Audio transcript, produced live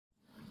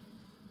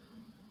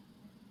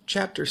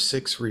Chapter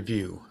 6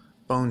 Review,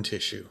 Bone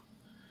Tissue.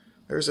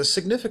 There's a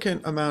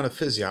significant amount of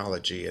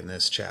physiology in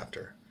this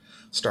chapter,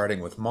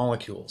 starting with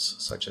molecules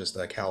such as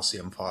the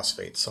calcium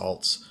phosphate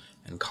salts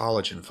and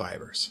collagen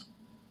fibers.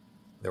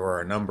 There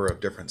are a number of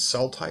different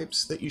cell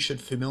types that you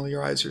should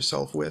familiarize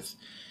yourself with,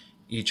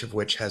 each of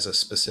which has a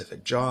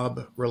specific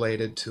job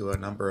related to a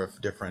number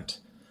of different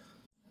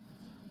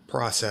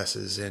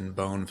processes in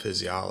bone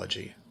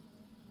physiology.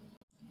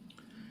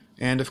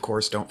 And of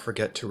course, don't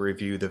forget to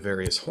review the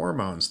various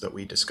hormones that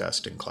we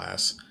discussed in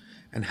class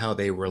and how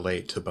they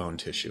relate to bone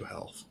tissue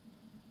health.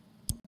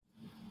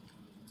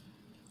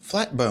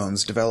 Flat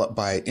bones develop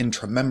by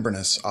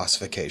intramembranous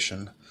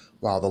ossification,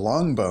 while the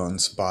long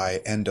bones by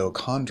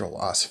endochondral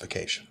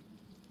ossification.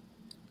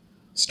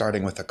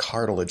 Starting with a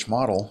cartilage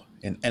model,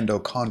 in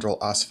endochondral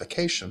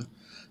ossification,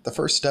 the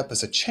first step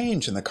is a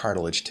change in the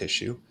cartilage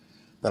tissue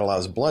that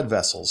allows blood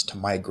vessels to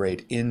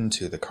migrate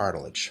into the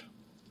cartilage.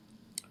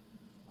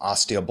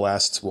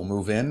 Osteoblasts will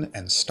move in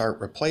and start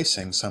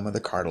replacing some of the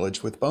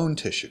cartilage with bone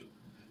tissue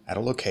at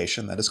a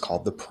location that is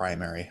called the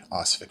primary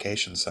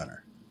ossification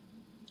center.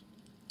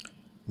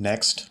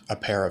 Next, a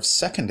pair of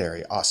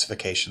secondary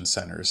ossification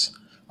centers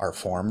are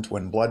formed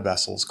when blood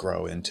vessels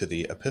grow into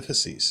the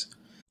epiphyses,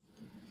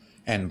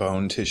 and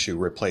bone tissue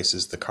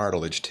replaces the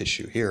cartilage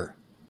tissue here.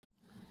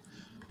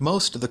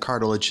 Most of the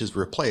cartilage is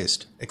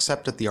replaced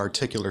except at the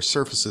articular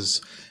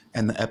surfaces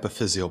and the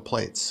epiphyseal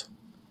plates.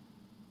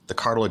 The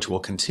cartilage will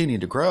continue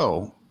to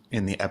grow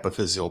in the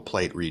epiphyseal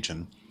plate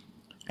region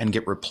and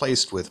get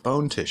replaced with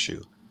bone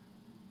tissue,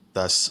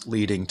 thus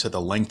leading to the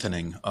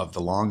lengthening of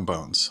the long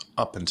bones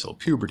up until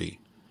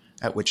puberty,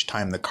 at which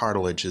time the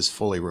cartilage is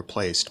fully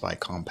replaced by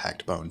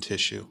compact bone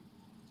tissue.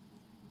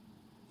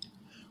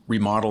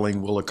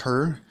 Remodeling will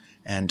occur,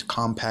 and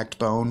compact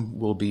bone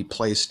will be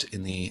placed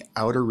in the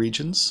outer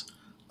regions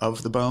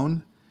of the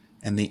bone,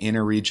 and the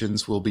inner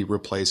regions will be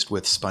replaced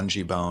with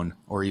spongy bone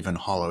or even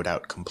hollowed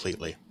out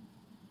completely.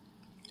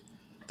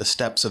 The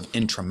steps of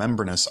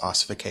intramembranous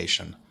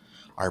ossification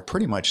are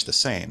pretty much the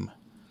same,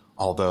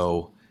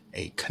 although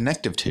a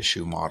connective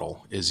tissue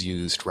model is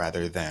used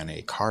rather than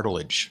a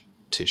cartilage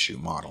tissue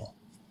model.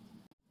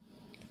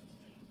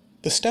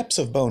 The steps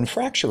of bone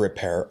fracture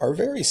repair are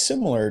very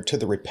similar to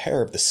the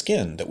repair of the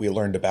skin that we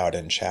learned about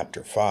in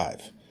Chapter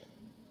 5.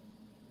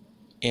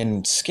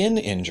 In skin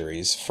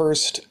injuries,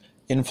 first,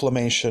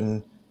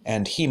 inflammation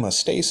and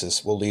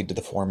hemostasis will lead to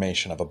the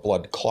formation of a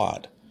blood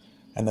clot.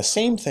 And the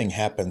same thing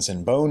happens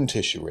in bone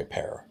tissue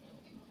repair,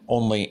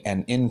 only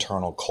an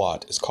internal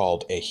clot is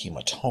called a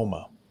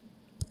hematoma.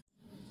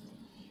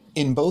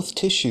 In both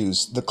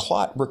tissues, the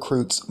clot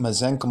recruits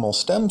mesenchymal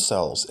stem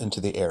cells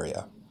into the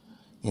area.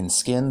 In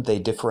skin, they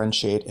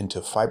differentiate into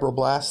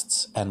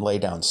fibroblasts and lay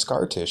down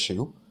scar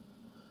tissue,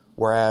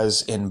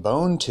 whereas in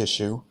bone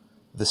tissue,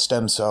 the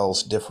stem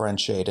cells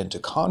differentiate into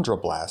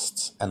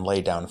chondroblasts and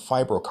lay down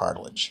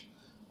fibrocartilage,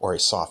 or a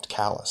soft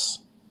callus.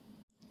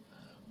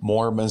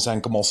 More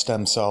mesenchymal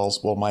stem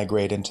cells will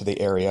migrate into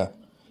the area,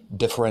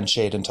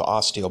 differentiate into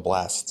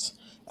osteoblasts,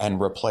 and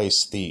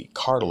replace the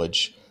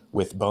cartilage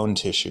with bone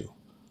tissue,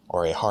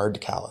 or a hard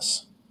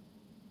callus.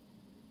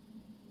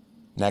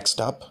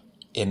 Next up,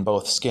 in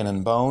both skin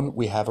and bone,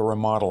 we have a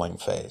remodeling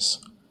phase.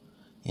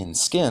 In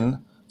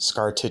skin,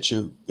 scar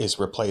tissue is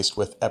replaced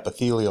with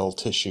epithelial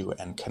tissue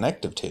and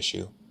connective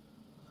tissue,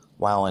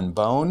 while in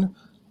bone,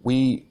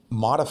 we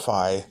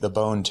modify the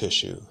bone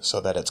tissue so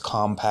that it's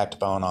compact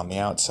bone on the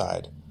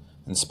outside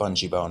and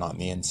spongy bone on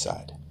the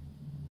inside.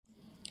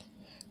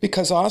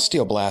 Because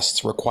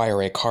osteoblasts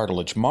require a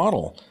cartilage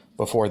model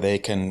before they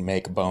can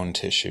make bone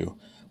tissue,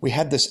 we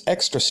had this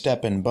extra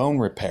step in bone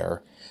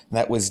repair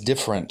that was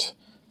different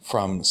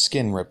from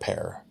skin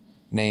repair,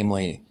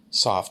 namely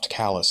soft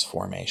callus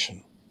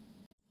formation.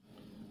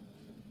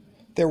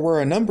 There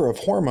were a number of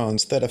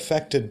hormones that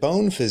affected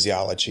bone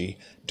physiology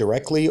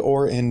directly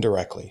or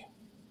indirectly.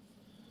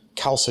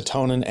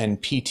 Calcitonin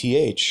and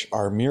PTH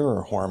are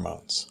mirror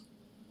hormones.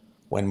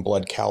 When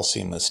blood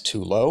calcium is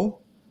too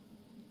low,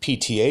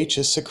 PTH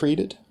is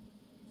secreted.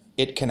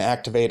 It can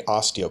activate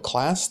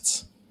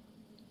osteoclasts.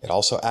 It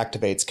also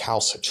activates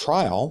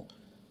calcitriol,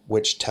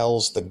 which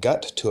tells the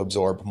gut to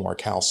absorb more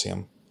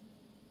calcium.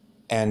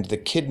 And the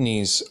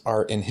kidneys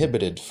are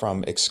inhibited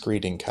from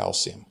excreting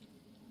calcium.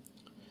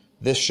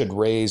 This should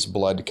raise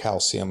blood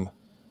calcium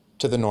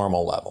to the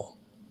normal level.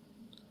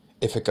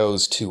 If it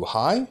goes too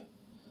high,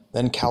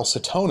 then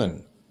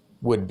calcitonin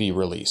would be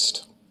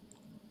released.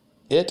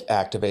 It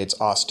activates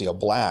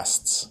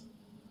osteoblasts,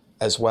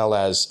 as well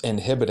as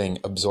inhibiting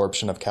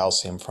absorption of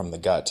calcium from the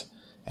gut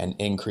and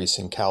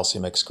increasing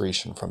calcium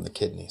excretion from the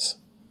kidneys.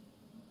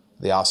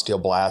 The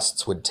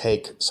osteoblasts would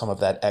take some of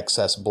that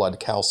excess blood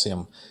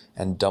calcium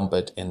and dump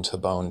it into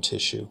bone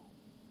tissue.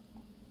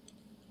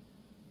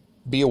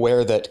 Be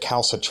aware that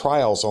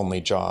calcitriol's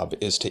only job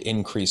is to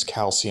increase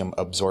calcium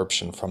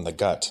absorption from the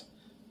gut.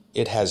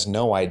 It has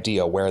no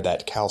idea where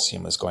that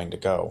calcium is going to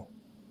go.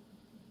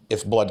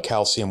 If blood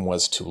calcium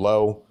was too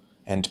low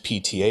and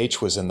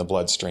PTH was in the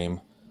bloodstream,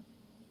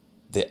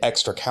 the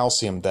extra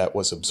calcium that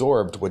was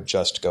absorbed would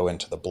just go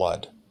into the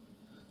blood.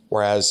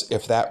 Whereas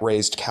if that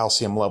raised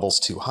calcium levels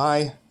too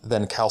high,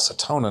 then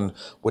calcitonin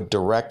would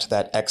direct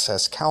that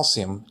excess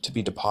calcium to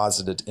be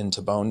deposited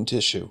into bone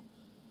tissue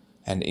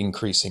and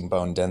increasing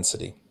bone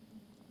density.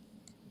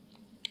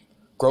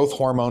 Growth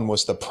hormone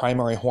was the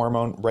primary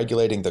hormone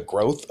regulating the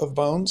growth of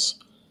bones,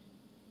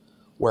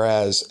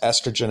 whereas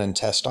estrogen and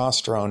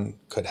testosterone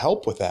could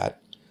help with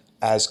that,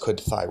 as could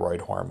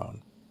thyroid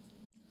hormone.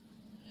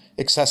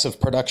 Excessive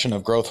production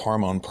of growth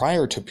hormone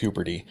prior to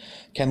puberty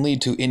can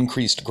lead to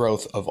increased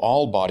growth of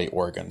all body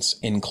organs,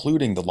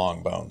 including the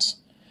long bones,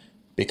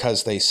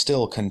 because they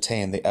still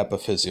contain the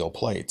epiphyseal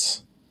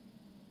plates.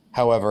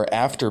 However,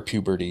 after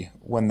puberty,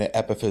 when the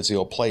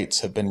epiphyseal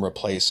plates have been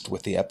replaced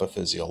with the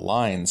epiphyseal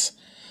lines,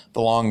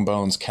 the long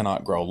bones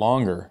cannot grow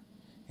longer.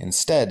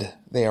 Instead,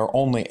 they are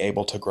only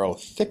able to grow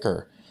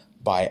thicker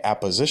by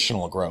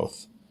appositional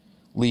growth,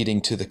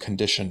 leading to the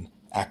condition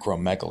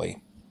acromegaly.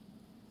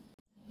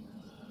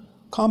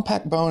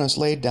 Compact bone is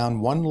laid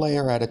down one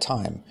layer at a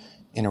time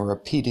in a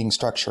repeating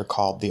structure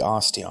called the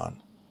osteon.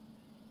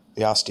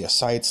 The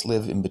osteocytes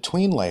live in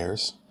between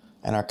layers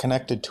and are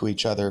connected to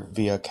each other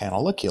via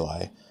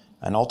canaliculi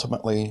and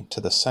ultimately to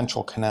the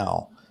central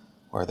canal,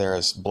 where there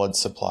is blood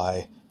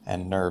supply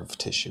and nerve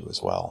tissue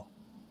as well.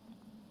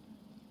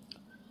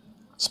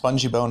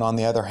 Spongy bone, on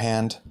the other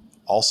hand,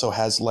 also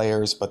has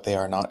layers, but they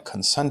are not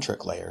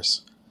concentric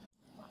layers.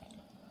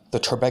 The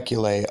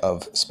trabeculae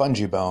of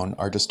spongy bone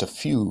are just a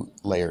few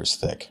layers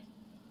thick.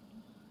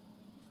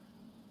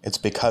 It's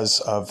because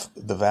of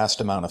the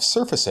vast amount of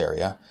surface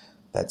area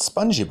that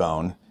spongy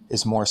bone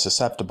is more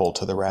susceptible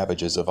to the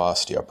ravages of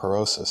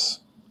osteoporosis.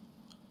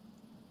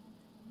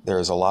 There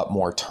is a lot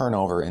more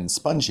turnover in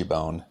spongy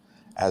bone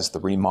as the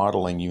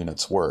remodeling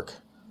units work,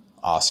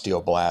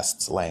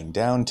 osteoblasts laying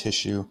down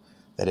tissue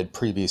that had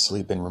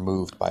previously been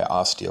removed by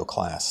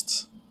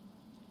osteoclasts.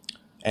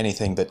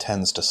 Anything that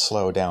tends to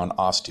slow down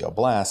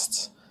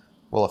osteoblasts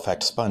will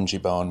affect spongy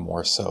bone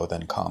more so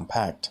than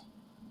compact.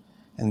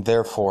 And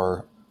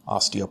therefore,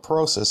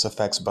 osteoporosis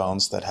affects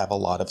bones that have a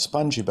lot of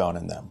spongy bone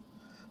in them,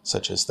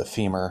 such as the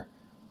femur,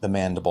 the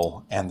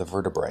mandible, and the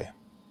vertebrae.